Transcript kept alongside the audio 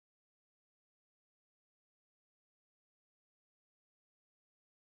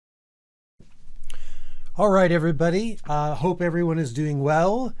All right, everybody. Hope everyone is doing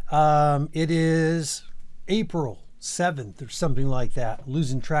well. It is April 7th or something like that.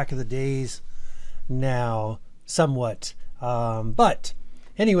 Losing track of the days now somewhat. But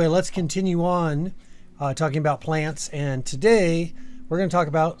anyway, let's continue on talking about plants. And today we're going to talk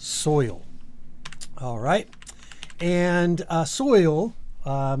about soil. All right. And soil,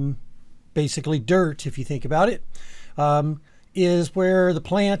 basically dirt, if you think about it, is where the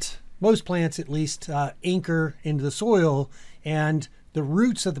plant, most plants at least, anchor into the soil, and the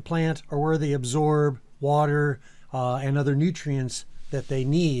roots of the plant are where they absorb water and other nutrients that they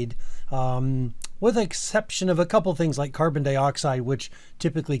need, with the exception of a couple things like carbon dioxide, which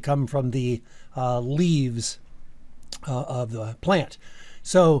typically come from the leaves of the plant.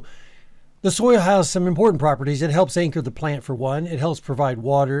 So the soil has some important properties. It helps anchor the plant, for one. It helps provide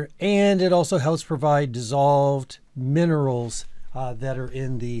water, and it also helps provide dissolved minerals that are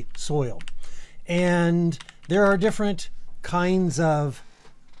in the soil. And there are different kinds of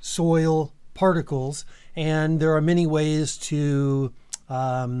soil particles, and there are many ways to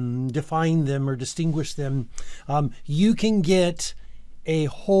define them or distinguish them. You can get a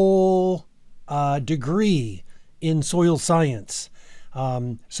whole degree in soil science.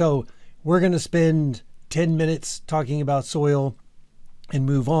 So we're going to spend 10 minutes talking about soil and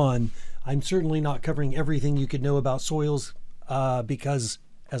move on. I'm certainly not covering everything you could know about soils because,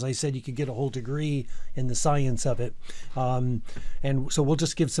 as I said, you could get a whole degree in the science of it. And so we'll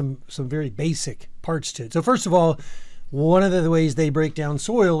just give some very basic parts to it. So first of all, one of the ways they break down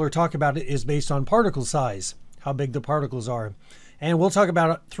soil or talk about it is based on particle size, how big the particles are. And we'll talk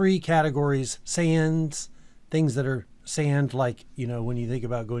about three categories: sands, things that are sand, like, you know, when you think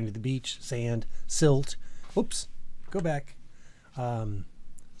about going to the beach, sand, silt, oops, go back,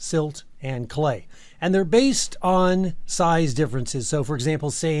 silt, and clay. And they're based on size differences. So for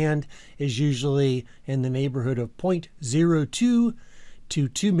example, sand is usually in the neighborhood of 0.02 to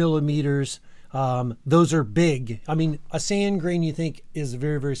 2 millimeters. Those are big. I mean, a sand grain you think is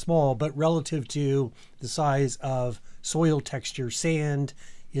very, very small, but relative to the size of soil texture, sand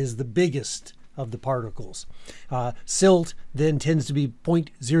is the biggest of the particles. Silt then tends to be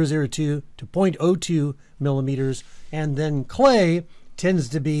 0.002 to 0.02 millimeters, and then clay tends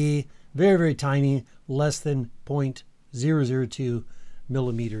to be very, very tiny, less than 0.002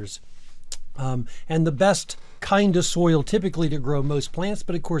 millimeters. And the best kind of soil typically to grow most plants,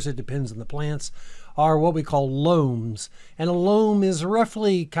 but of course it depends on the plants, are what we call loams. And a loam is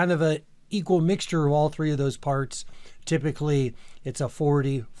roughly kind of an equal mixture of all three of those parts. Typically, it's a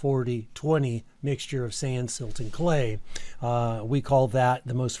 40-40-20 mixture of sand, silt, and clay. We call that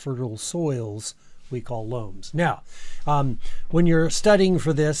the most fertile soils we call loams. Now, when you're studying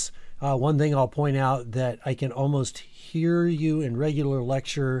for this, one thing I'll point out that I can almost hear you in regular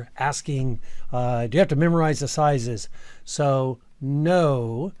lecture asking, do you have to memorize the sizes? So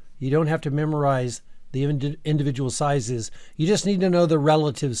no, you don't have to memorize the individual sizes. You just need to know the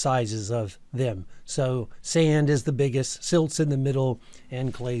relative sizes of them. So sand is the biggest, silt's in the middle,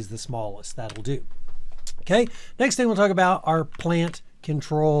 and clay's the smallest. That'll do. Okay, next thing we'll talk about are plant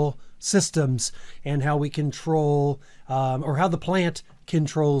control systems and how we control, or how the plant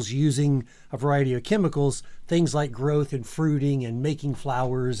controls using a variety of chemicals, things like growth and fruiting and making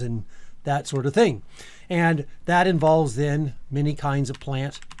flowers and that sort of thing. And that involves then many kinds of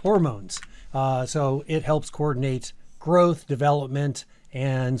plant hormones. So it helps coordinate growth, development,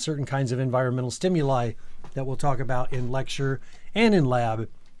 and certain kinds of environmental stimuli that we'll talk about in lecture and in lab.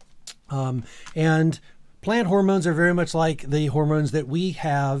 And plant hormones are very much like the hormones that we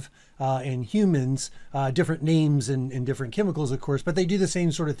have in humans, different names and different chemicals, of course, but they do the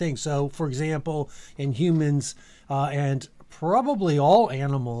same sort of thing. So, for example, in humans and probably all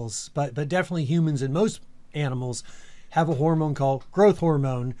animals, but definitely humans and most animals, have a hormone called growth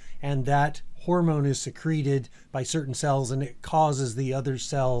hormone, and that hormone is secreted by certain cells, and it causes the other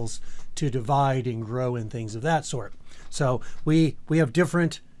cells to divide and grow and things of that sort. So we have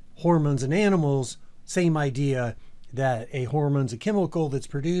different hormones in animals, same idea that a hormone's a chemical that's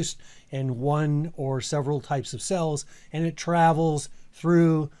produced in one or several types of cells, and it travels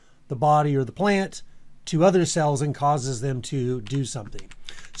through the body or the plant to other cells and causes them to do something.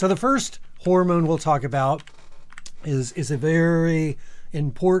 So the first hormone we'll talk about is a very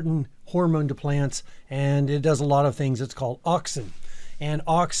important hormone to plants, and it does a lot of things. It's called auxin. And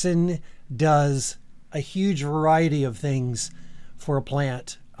auxin does a huge variety of things for a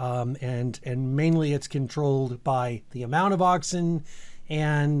plant, and mainly it's controlled by the amount of auxin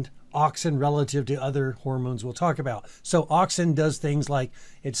and auxin relative to other hormones we'll talk about. So auxin does things like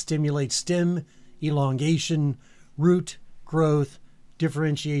it stimulates stem elongation, root growth,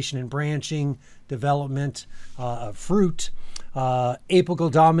 differentiation and branching, development of fruit,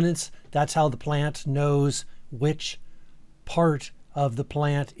 apical dominance. That's how the plant knows which part of the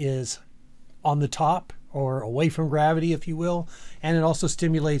plant is on the top or away from gravity, if you will. And it also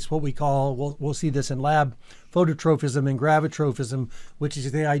stimulates what we call, we'll see this in lab, phototrophism and gravitrophism, which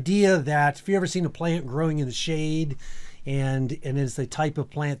is the idea that if you've ever seen a plant growing in the shade, and it's the type of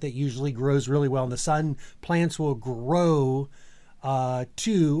plant that usually grows really well in the sun, plants will grow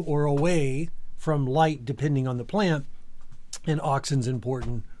to or away from light depending on the plant, and oxygen's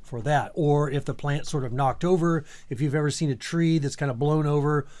important for that. Or if the plant's sort of knocked over, if you've ever seen a tree that's kind of blown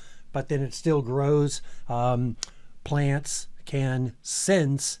over, but then it still grows, plants can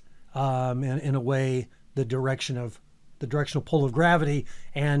sense in a way the directional pull of gravity,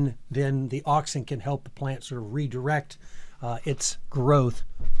 and then the oxygen can help the plant sort of redirect its growth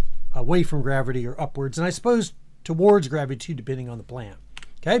away from gravity or upwards, and I suppose towards gravity too, depending on the plant.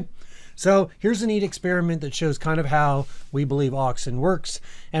 Okay, so here's a neat experiment that shows kind of how we believe oxygen works.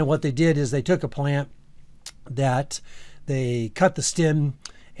 And what they did is they took a plant that they cut the stem,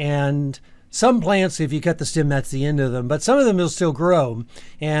 and some plants, if you cut the stem, that's the end of them, but some of them will still grow.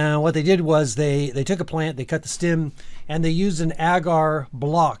 And what they did was they took a plant, they cut the stem, and they used an agar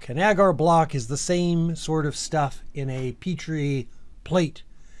block. An agar block is the same sort of stuff in a Petri plate,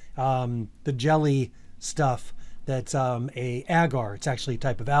 the jelly stuff that's a agar. It's actually a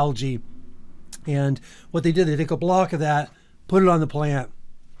type of algae. And what they did, they took a block of that, put it on the plant,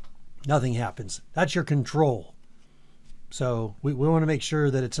 nothing happens. That's your control. So we want to make sure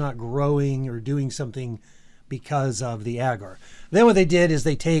that it's not growing or doing something because of the agar. Then what they did is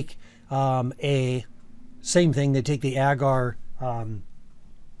they take same thing. They take the agar,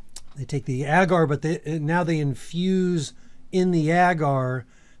 but now they infuse in the agar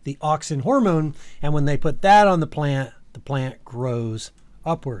the auxin hormone, and when they put that on the plant grows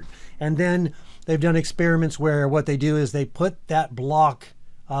upward. And then they've done experiments where what they do is they put that block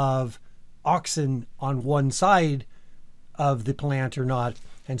of auxin on one side of the plant or not.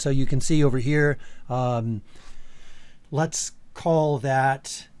 And so you can see over here, let's call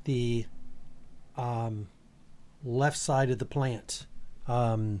that the left side of the plant.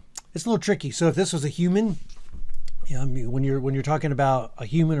 It's a little tricky. So if this was a human, when you're talking about a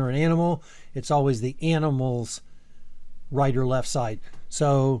human or an animal, it's always the animal's right or left side.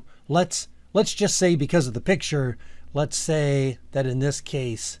 So let's just say, because of the picture, let's say that in this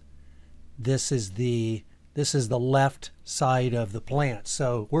case, this is the left side of the plant.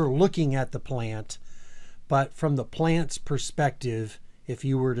 So we're looking at the plant, but from the plant's perspective, if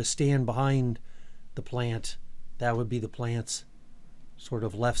you were to stand behind the plant, that would be the plant's sort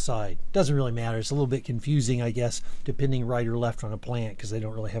of left side. Doesn't really matter. It's a little bit confusing, I guess, depending right or left on a plant, because they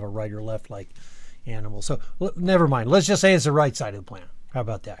don't really have a right or left like animals. So never mind. Let's just say it's the right side of the plant. How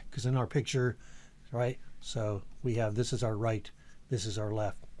about that? Because in our picture, right, so we have, this is our right, this is our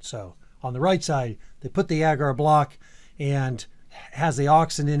left. So on the right side, they put the agar block and has the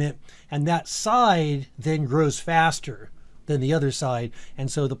auxin in it, and that side then grows faster than the other side, and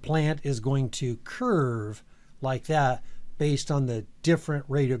so the plant is going to curve like that based on the different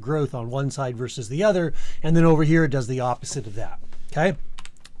rate of growth on one side versus the other. And then over here it does the opposite of that. Okay,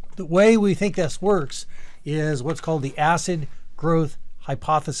 the way we think this works is what's called the acid growth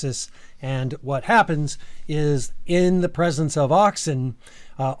hypothesis. And what happens is, in the presence of auxin,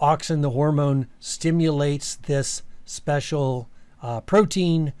 auxin, the hormone, stimulates this special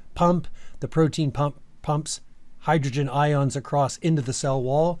protein pump. The protein pumps hydrogen ions across into the cell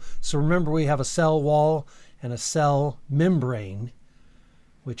wall. So remember, we have a cell wall and a cell membrane,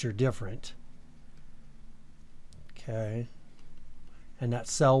 which are different. Okay. And that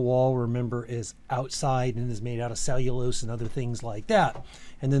cell wall, remember, is outside and is made out of cellulose and other things like that.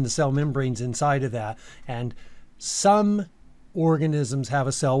 And then the cell membrane's inside of that. And some organisms have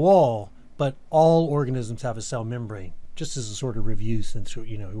a cell wall, but all organisms have a cell membrane. Just as a sort of review, since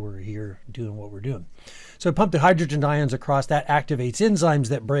we're here doing what we're doing. So pump the hydrogen ions across, that activates enzymes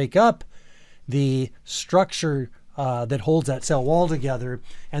that break up the structure that holds that cell wall together.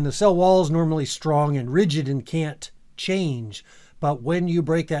 And the cell wall is normally strong and rigid and can't change. But when you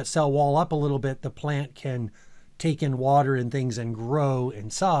break that cell wall up a little bit, the plant can take in water and things and grow in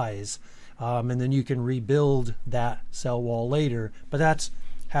size. And then you can rebuild that cell wall later. But that's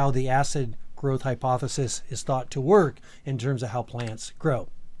how the acid growth hypothesis is thought to work in terms of how plants grow.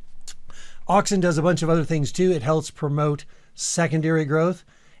 Auxin does a bunch of other things too. It helps promote secondary growth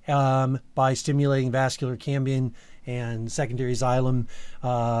by stimulating vascular cambium and secondary xylem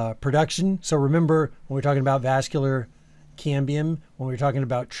production. So remember, when we're talking about vascular cambium, when we're talking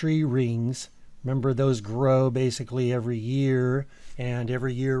about tree rings, Remember, those grow basically every year, and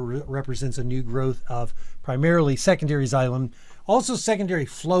every year represents a new growth of primarily secondary xylem, also secondary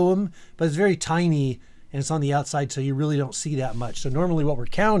phloem, but it's very tiny and it's on the outside, so you really don't see that much. So normally what we're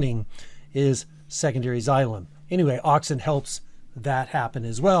counting is secondary xylem. Anyway, auxin helps that happen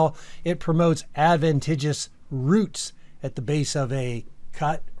as well. It promotes adventitious roots at the base of a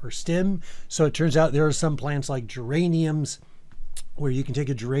cut or stem. So it turns out there are some plants like geraniums where you can take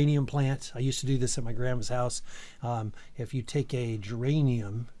a geranium plant. I used to do this at my grandma's house. If you take a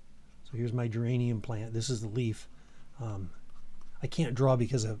geranium, so here's my geranium plant. This is the leaf. I can't draw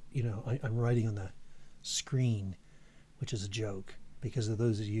because of, I'm writing on the screen, which is a joke, because of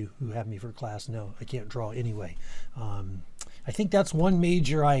those of you who have me for class know I can't draw anyway. I think that's one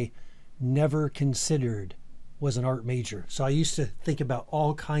major I never considered was an art major. So I used to think about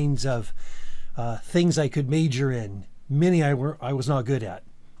all kinds of things I could major in. Many I was not good at.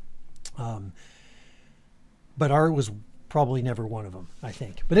 But art was probably never one of them, I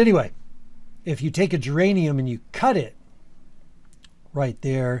think. But anyway, if you take a geranium and you cut it right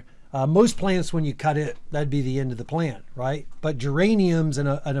there, most plants, when you cut it, that'd be the end of the plant, right? But geraniums and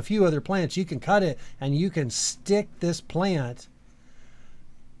a few other plants, you can cut it and you can stick this plant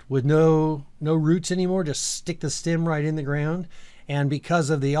with no roots anymore. Just stick the stem right in the ground. And because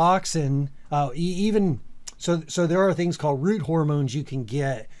of the auxin, so there are things called root hormones you can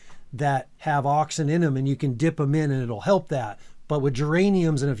get that have auxin in them, and you can dip them in and it'll help that. But with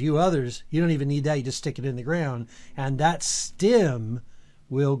geraniums and a few others, you don't even need that. You just stick it in the ground, and that stem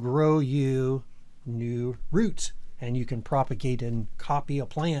will grow you new roots, and you can propagate and copy a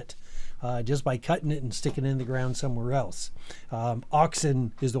plant just by cutting it and sticking it in the ground somewhere else.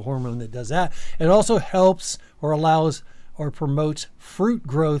 Auxin is the hormone that does that. It also helps or allows or promotes fruit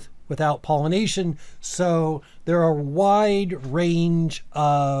growth without pollination. So there are a wide range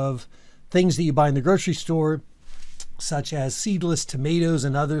of things that you buy in the grocery store, such as seedless tomatoes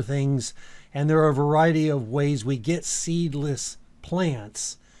and other things. And there are a variety of ways we get seedless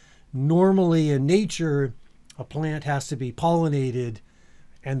plants. Normally in nature, a plant has to be pollinated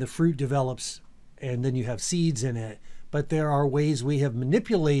and the fruit develops and then you have seeds in it. But there are ways we have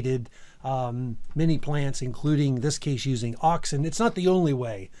manipulated many plants, including this case using auxin. It's not the only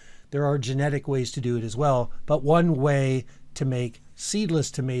way. There are genetic ways to do it as well. But one way to make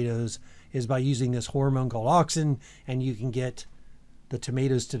seedless tomatoes is by using this hormone called auxin, and you can get the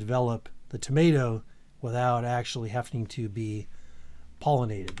tomatoes to develop the tomato without actually having to be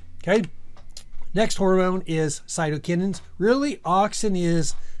pollinated. Okay. Next hormone is cytokinins. Really, auxin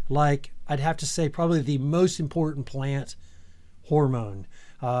is, like, I'd have to say, probably the most important plant hormone.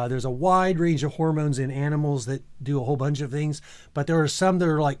 There's a wide range of hormones in animals that do a whole bunch of things, but there are some that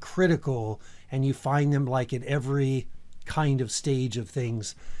are like critical, and you find them like in every kind of stage of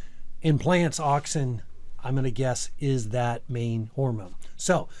things. In plants, auxin, I'm going to guess, is that main hormone.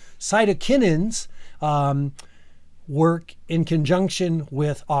 So cytokinins work in conjunction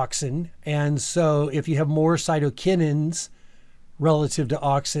with auxin, and so if you have more cytokinins relative to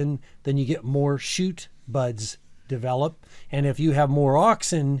auxin, then you get more shoot buds develop. And if you have more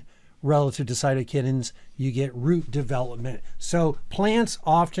auxin relative to cytokinins, you get root development. So plants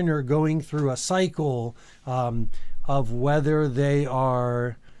often are going through a cycle of whether they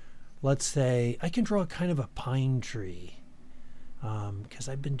are, let's say, I can draw kind of a pine tree because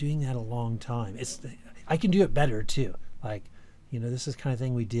I've been doing that a long time. I can do it better too. Like, this is the kind of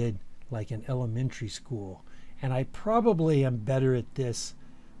thing we did like in elementary school. And I probably am better at this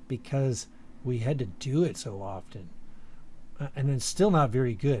because we had to do it so often. And it's still not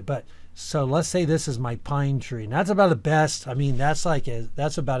very good. But so let's say this is my pine tree. And that's about the best. I mean, that's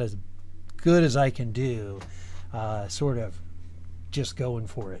about as good as I can do, sort of just going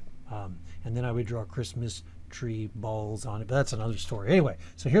for it. And then I would draw Christmas tree balls on it. But that's another story. Anyway,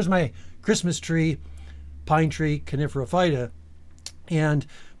 so here's my Christmas tree, pine tree, Conifera phyta. And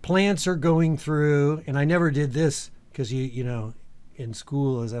plants are going through, and I never did this because in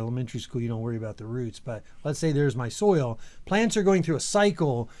school, as elementary school, you don't worry about the roots, but let's say there's my soil. Plants are going through a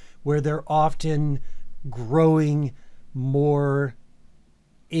cycle where they're often growing more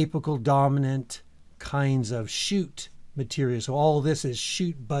apical dominant kinds of shoot material. So all of this is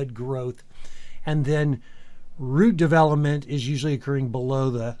shoot bud growth. And then root development is usually occurring below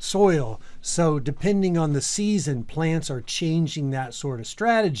the soil. So depending on the season, plants are changing that sort of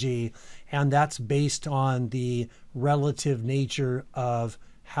strategy, and that's based on the relative nature of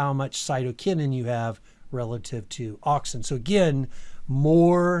how much cytokinin you have relative to auxin. So again,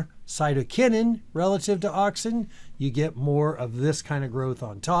 more cytokinin relative to auxin, you get more of this kind of growth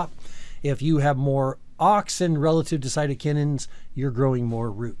on top. If you have more auxin relative to cytokinins, you're growing more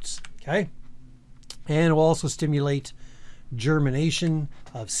roots. Okay. And it will also stimulate germination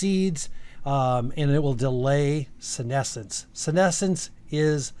of seeds, and it will delay senescence. Senescence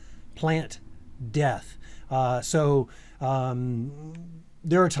is plant death. So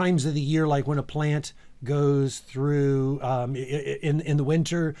there are times of the year, like when a plant goes through, in the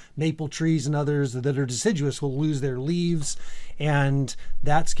winter, maple trees and others that are deciduous will lose their leaves, and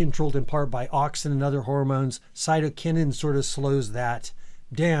that's controlled in part by auxin and other hormones. Cytokinin sort of slows that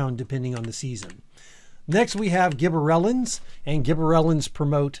down depending on the season. Next, we have gibberellins, and gibberellins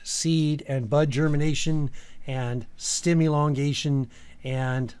promote seed and bud germination and stem elongation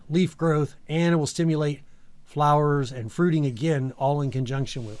and leaf growth, and it will stimulate flowers and fruiting, again, all in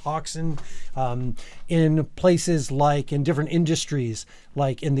conjunction with auxin. In places like in different industries,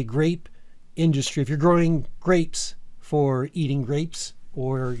 like in the grape industry, if you're growing grapes for eating grapes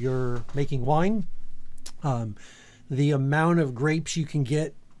or you're making wine, the amount of grapes you can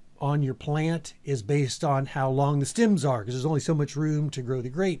get on your plant is based on how long the stems are, because there's only so much room to grow the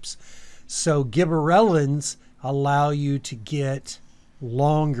grapes. So gibberellins allow you to get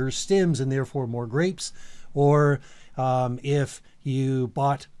longer stems and therefore more grapes. Or if you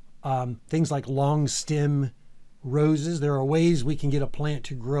bought things like long stem roses, there are ways we can get a plant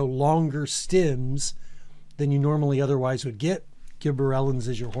to grow longer stems than you normally otherwise would get. Gibberellins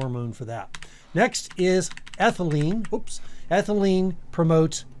is your hormone for that. Next is ethylene. Ethylene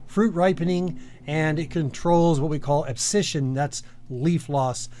promotes fruit ripening, and it controls what we call abscission. That's leaf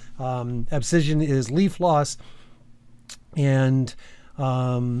loss. Abscission is leaf loss, and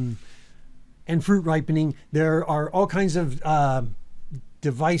fruit ripening. There are all kinds of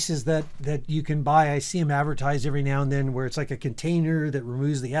devices that you can buy. I see them advertised every now and then where it's like a container that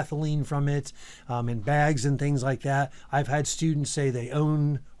removes the ethylene from it, in bags and things like that. I've had students say they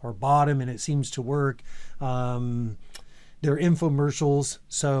own or bought them and it seems to work. They're infomercials,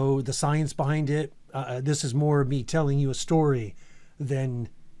 so the science behind it, this is more me telling you a story than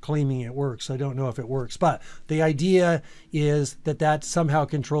claiming it works. I don't know if it works, but the idea is that somehow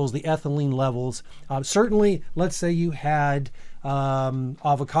controls the ethylene levels. Certainly, let's say you had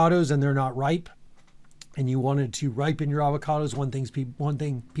avocados and they're not ripe, and you wanted to ripen your avocados. One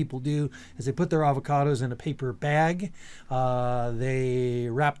thing people do is they put their avocados in a paper bag. They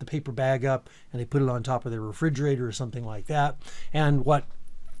wrap the paper bag up and they put it on top of their refrigerator or something like that. And what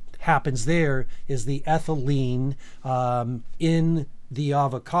happens there is the ethylene in the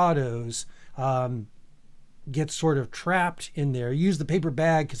avocados gets sort of trapped in there. Use the paper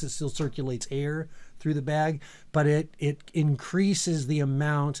bag because it still circulates air through the bag, but it increases the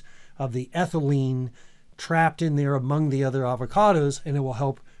amount of the ethylene trapped in there among the other avocados, and it will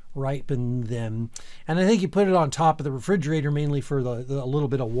help ripen them. And I think you put it on top of the refrigerator mainly for a little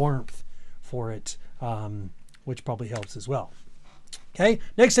bit of warmth for it, which probably helps as well. Okay,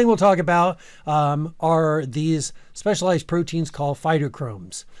 next thing we'll talk about are these specialized proteins called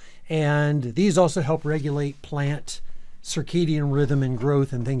phytochromes. And these also help regulate plant circadian rhythm and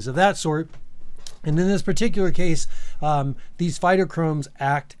growth and things of that sort. And in this particular case, these phytochromes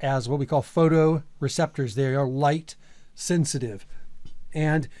act as what we call photoreceptors. They are light sensitive.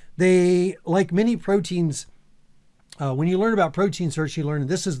 And they, like many proteins, when you learn about protein search, you learn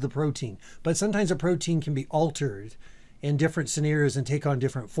this is the protein. But sometimes a protein can be altered in different scenarios and take on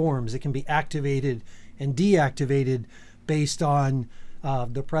different forms. It can be activated and deactivated based on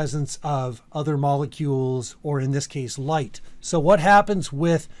the presence of other molecules, or in this case, light. So what happens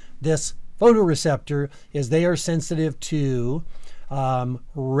with this photoreceptor is they are sensitive to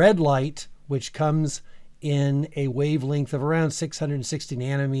red light, which comes in a wavelength of around 660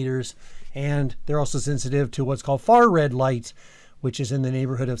 nanometers. And they're also sensitive to what's called far red light, which is in the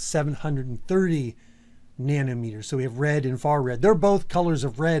neighborhood of 730 nanometers. So we have red and far red. They're both colors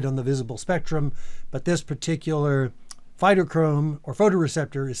of red on the visible spectrum, but this particular phytochrome or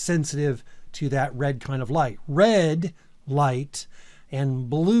photoreceptor is sensitive to that red kind of light. Red light and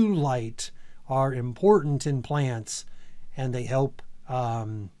blue light are important in plants, and they help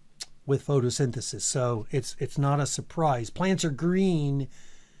with photosynthesis. So it's not a surprise. Plants are green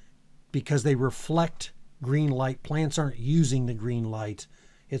because they reflect green light. Plants aren't using the green light.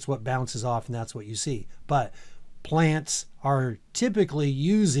 It's what bounces off, and that's what you see. But plants are typically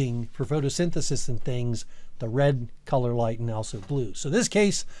using, for photosynthesis and things, the red color light and also blue. So in this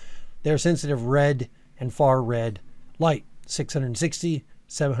case, they're sensitive red and far red light, 660,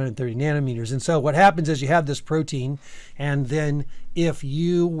 730 nanometers. And so what happens is you have this protein, and then if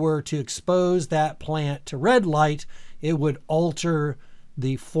you were to expose that plant to red light, it would alter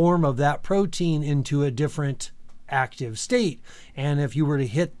the form of that protein into a different active state. And if you were to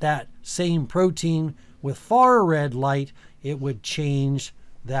hit that same protein with far red light, it would change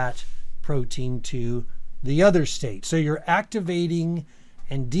that protein to the other state. So you're activating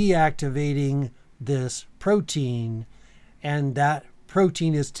and deactivating this protein, and that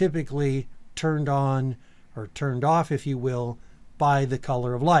protein is typically turned on or turned off, if you will, by the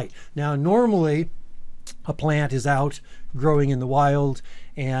color of light. Now, normally a plant is out growing in the wild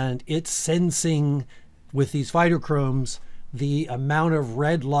and it's sensing with these phytochromes the amount of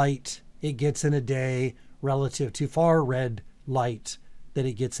red light it gets in a day relative to far red light that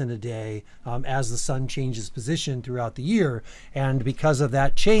it gets in a day as the sun changes position throughout the year. And because of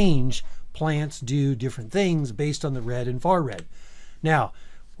that change, plants do different things based on the red and far red. Now,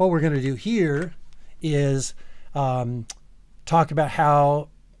 what we're going to do here is talk about how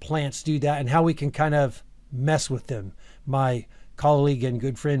plants do that and how we can kind of mess with them. My colleague and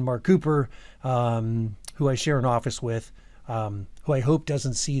good friend Mark Cooper, who I share an office with, who I hope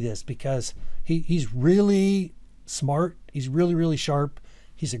doesn't see this, because he's really smart. He's really, really sharp.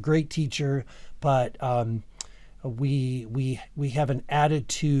 He's a great teacher, but we have an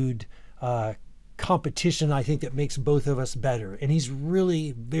attitude competition, I think, that makes both of us better. And he's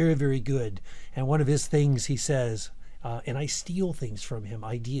really very, very good. And one of his things he says, and I steal things from him,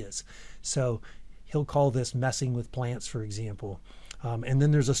 ideas. So he'll call this messing with plants, for example. And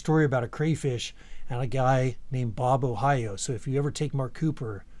then there's a story about a crayfish and a guy named Bob Ohio. So if you ever take Mark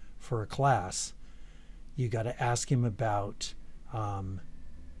Cooper for a class, you got to ask him about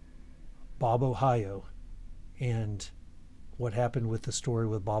Bob Ohio and what happened with the story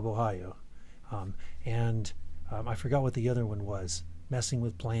with Bob Ohio. I forgot what the other one was. Messing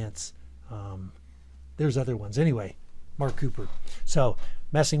with plants. There's other ones. Anyway, Mark Cooper. So,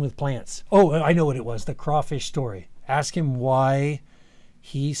 messing with plants. Oh, I know what it was. The crawfish story. Ask him why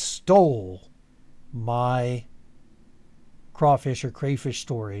he stole my crawfish or crayfish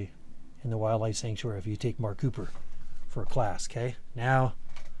story in the wildlife sanctuary if you take Mark Cooper for a class, okay? Now,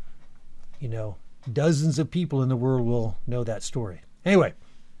 you know, dozens of people in the world will know that story. Anyway,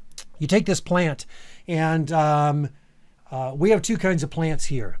 you take this plant, and we have two kinds of plants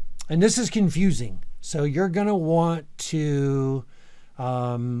here. And this is confusing. So you're going to want to,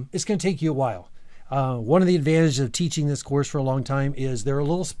 it's going to take you a while. One of the advantages of teaching this course for a long time is there are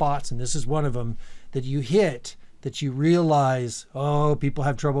little spots, and this is one of them, that you hit that you realize, oh, people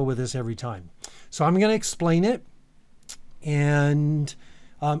have trouble with this every time. So I'm going to explain it. And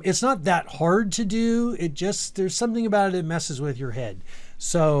it's not that hard to do. It just, there's something about it that messes with your head.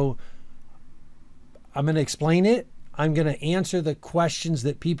 So I'm going to explain it. I'm going to answer the questions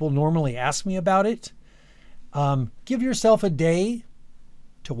that people normally ask me about it. Give yourself a day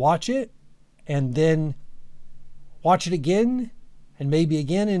to watch it, and then watch it again, and maybe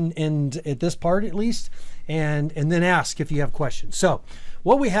again, and at this part at least, and then ask if you have questions. So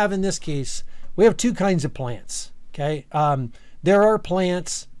what we have in this case, we have two kinds of plants, okay? There are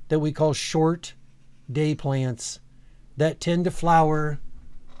plants that we call short day plants that tend to flower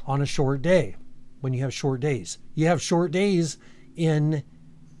on a short day when you have short days. You have short days in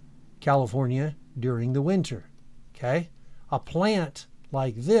California during the winter, okay? A plant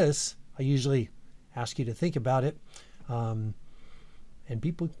like this, I usually ask you to think about it, and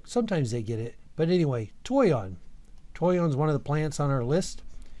people, sometimes they get it, but anyway, toyon. Toyon is one of the plants on our list.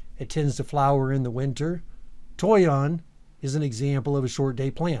 It tends to flower in the winter. Toyon is an example of a short day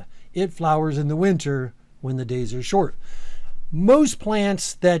plant. It flowers in the winter when the days are short. Most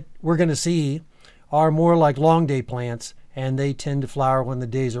plants that we're going to see are more like long day plants, and they tend to flower when the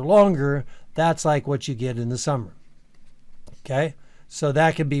days are longer. That's like what you get in the summer. Okay, so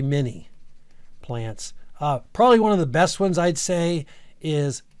that could be many plants. Probably one of the best ones I'd say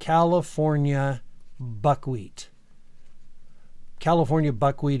is California buckwheat. California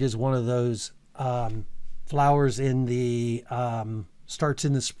buckwheat is one of those flowers in the, starts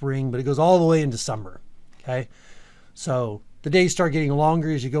in the spring, but it goes all the way into summer. Okay, so the days start getting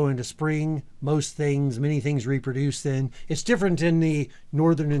longer as you go into spring. Many things reproduce then. It's different in the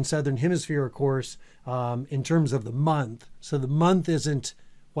northern and southern hemisphere, of course, in terms of the month. So the month isn't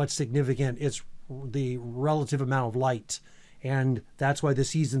what's significant. It's the relative amount of light. And that's why the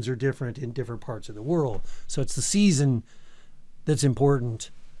seasons are different in different parts of the world. So it's the season that's important,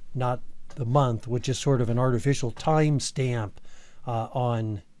 not the month, which is sort of an artificial time stamp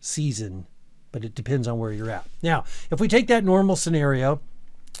on season. But it depends on where you're at. Now, if we take that normal scenario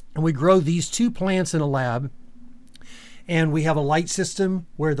and we grow these two plants in a lab, and we have a light system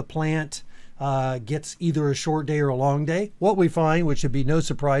where the plant gets either a short day or a long day, what we find, which would be no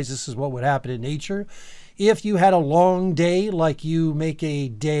surprise, this is what would happen in nature. If you had a long day, like you make a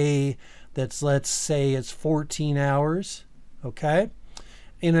day that's, let's say it's 14 hours, okay?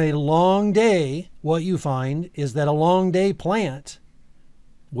 In a long day, what you find is that a long day plant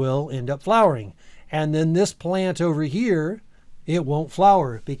will end up flowering. And then this plant over here, it won't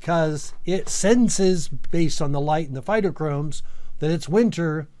flower because it senses, based on the light and the phytochromes, that it's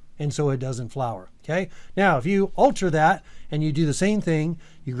winter, and so it doesn't flower. Okay. Now, if you alter that and you do the same thing,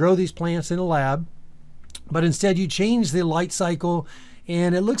 you grow these plants in a lab, but instead you change the light cycle,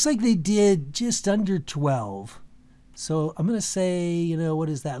 and it looks like they did just under 12. So I'm going to say, you know, what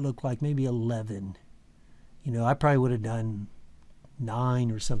does that look like? Maybe 11. You know, I probably would have done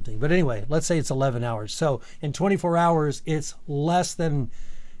 9 or something. But anyway, let's say it's 11 hours. So in 24 hours, it's less than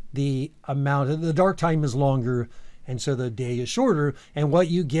the amount. The dark time is longer, and so the day is shorter. And what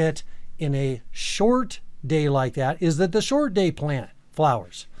you get in a short day like that is that the short day plant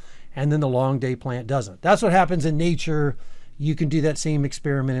flowers, and then the long day plant doesn't. That's what happens in nature. You can do that same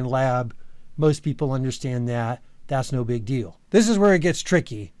experiment in lab. Most people understand that. That's no big deal. This is where it gets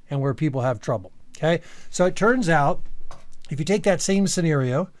tricky and where people have trouble. Okay, so it turns out, if you take that same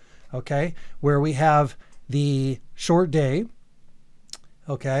scenario, okay, where we have the short day,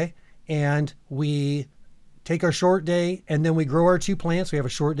 okay, and we take our short day and then we grow our 2 plants. We have a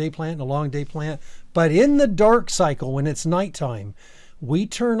short day plant and a long day plant. But in the dark cycle, when it's nighttime, we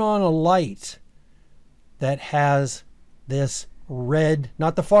turn on a light that has this red,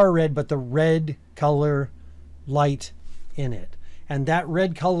 not the far red, but the red color light in it. And that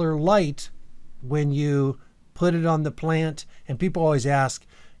red color light, when you put it on the plant, and people always ask,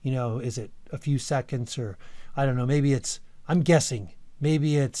 you know, is it a few seconds, or I don't know, maybe it's, I'm guessing,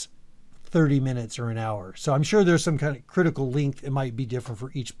 maybe it's 30 minutes or an hour. So I'm sure there's some kind of critical length. It might be different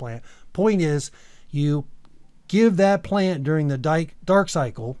for each plant. Point is, you give that plant during the dark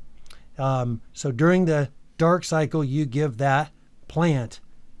cycle. So during the dark cycle, you give that plant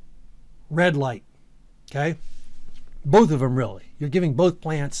red light. Okay. Both of them, really. You're giving both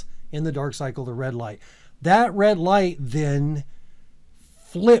plants in the dark cycle the red light. That red light then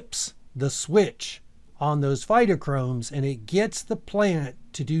flips the switch on those phytochromes, and it gets the plant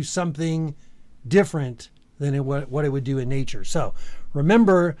to do something different than what it would do in nature. So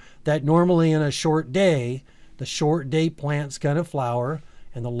remember that normally in a short day, the short day plant's going to flower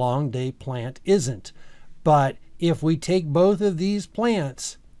and the long day plant isn't. But if we take both of these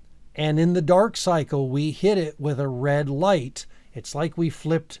plants and in the dark cycle we hit it with a red light, it's like we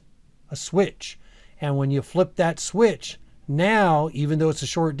flipped a switch. And when you flip that switch, now, even though it's a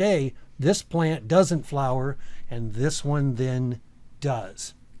short day, this plant doesn't flower and this one then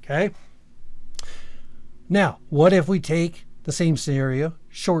does. Okay. Now, what if we take the same scenario,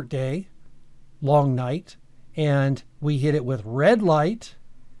 short day, long night, and we hit it with red light,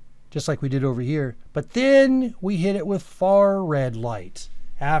 just like we did over here, but then we hit it with far red light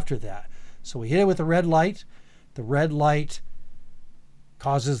after that. So we hit it with a red light. The red light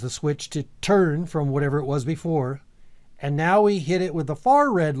causes the switch to turn from whatever it was before. And now we hit it with the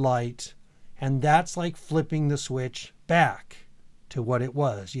far red light, and that's like flipping the switch back to what it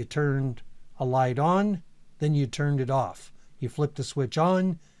was. You turned a light on, then you turned it off. You flipped the switch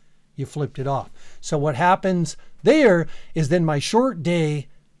on, you flipped it off. So what happens there is then my short day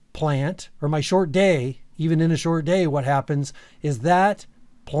plant, or my short day, even in a short day, what happens is that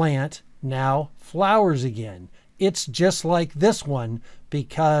plant now flowers again. It's just like this one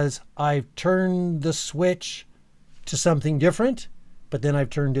because I've turned the switch to something different, but then I've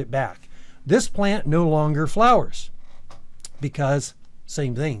turned it back. This plant no longer flowers because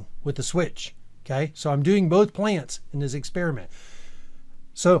same thing with the switch. Okay, so I'm doing both plants in this experiment.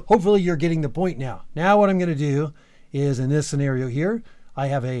 So hopefully you're getting the point now. Now what I'm going to do is, in this scenario here, I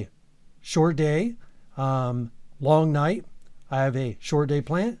have a short day, long night. I have a short day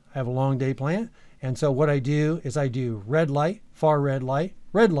plant. I have a long day plant. And so what I do is I do red light, far red light,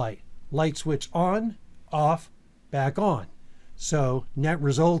 light switch on, off, back on. So net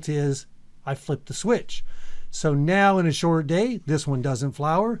result is I flip the switch. So now in a short day, this one doesn't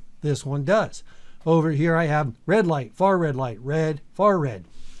flower, this one does. Over here I have red light, red, far red.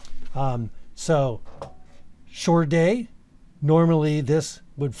 So short day, normally this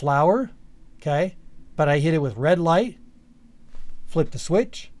would flower, okay? But I hit it with red light, flip the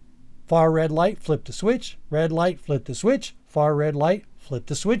switch, far red light, flip the switch, red light, flip the switch, far red light, flip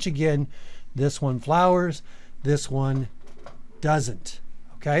the switch again. This one flowers, this one doesn't,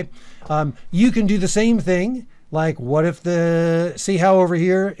 okay? You can do the same thing. Like, what if see how over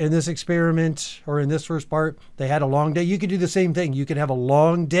here in this experiment, or in this first part, they had a long day? You could do the same thing. You could have a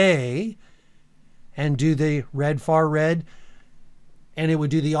long day and do the red, far red, and it would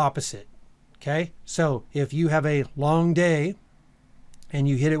do the opposite, okay? So if you have a long day and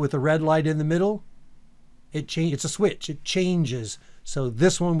you hit it with a red light in the middle, it's a switch. It changes. So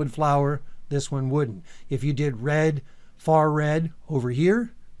this one would flower, this one wouldn't. If you did red, far red over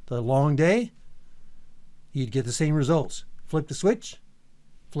here, the long day, you'd get the same results. Flip the switch,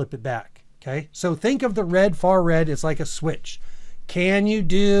 flip it back. Okay, so think of the red, far red, it's like a switch. Can you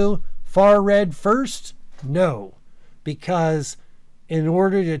do far red first? No, because in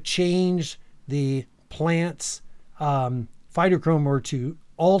order to change the plant's phytochrome, or to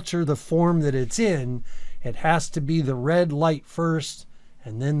alter the form that it's in, it has to be the red light first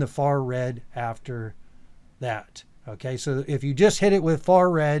and then the far red after that. Okay, so if you just hit it with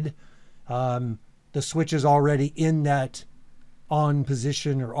far red, the switch is already in that on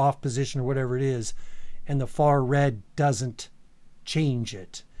position or off position or whatever it is, and the far red doesn't change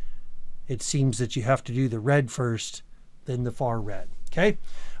it. It seems that you have to do the red first, then the far red. Okay,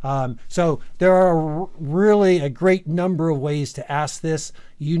 so there are really a great number of ways to ask this.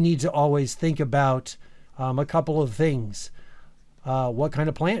 You need to always think about a couple of things. What kind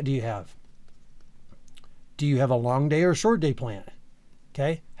of plant do you have? Do you have a long day or short day plant?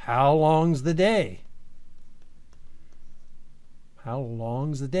 Okay, how long's the day? How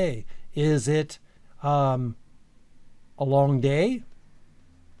long's the day? Is it a long day,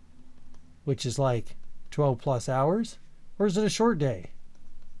 which is like 12 plus hours, or is it a short day?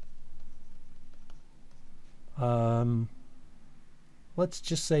 Let's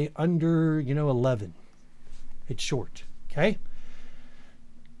just say under, 11. It's short. Okay.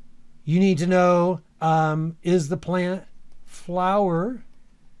 You need to know, is the plant flower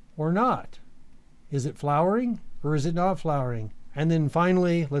or not? Is it flowering or is it not flowering? And then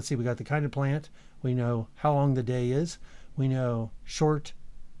finally, let's see, we got the kind of plant. We know how long the day is. We know short.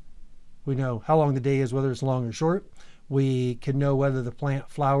 We know how long the day is, whether it's long or short. We can know whether the plant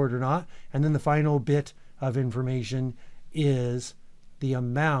flowered or not. And then the final bit of information is the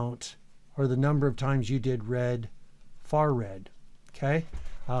amount or the number of times you did red, far red. Okay.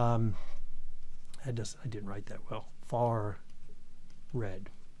 I didn't write that well. Far red.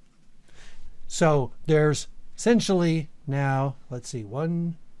 So there's essentially now, let's see,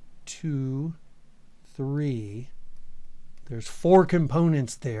 1, 2, 3. There's 4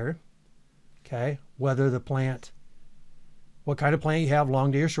 components there. Okay. Whether the plant, what kind of plant you have,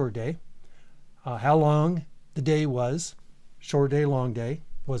 long day or short day, how long the day was, short day, long day.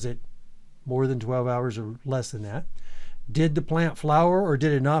 Was it more than 12 hours or less than that? Did the plant flower or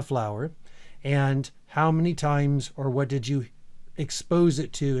did it not flower? And how many times or what did you expose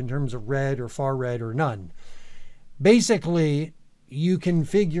it to in terms of red or far red or none? Basically, you can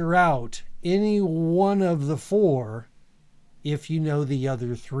figure out any one of the 4 if you know the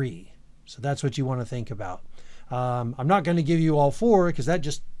other 3. So that's what you want to think about. I'm not going to give you all 4 because that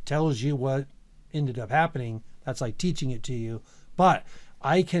just tells you what ended up happening. That's like teaching it to you. But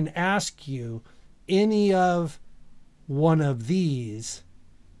I can ask you any of one of these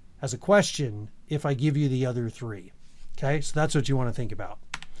as a question if I give you the other 3. Okay, so that's what you want to think about.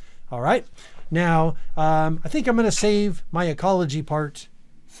 All right, now I think I'm going to save my ecology part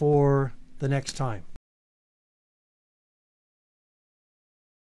for the next time.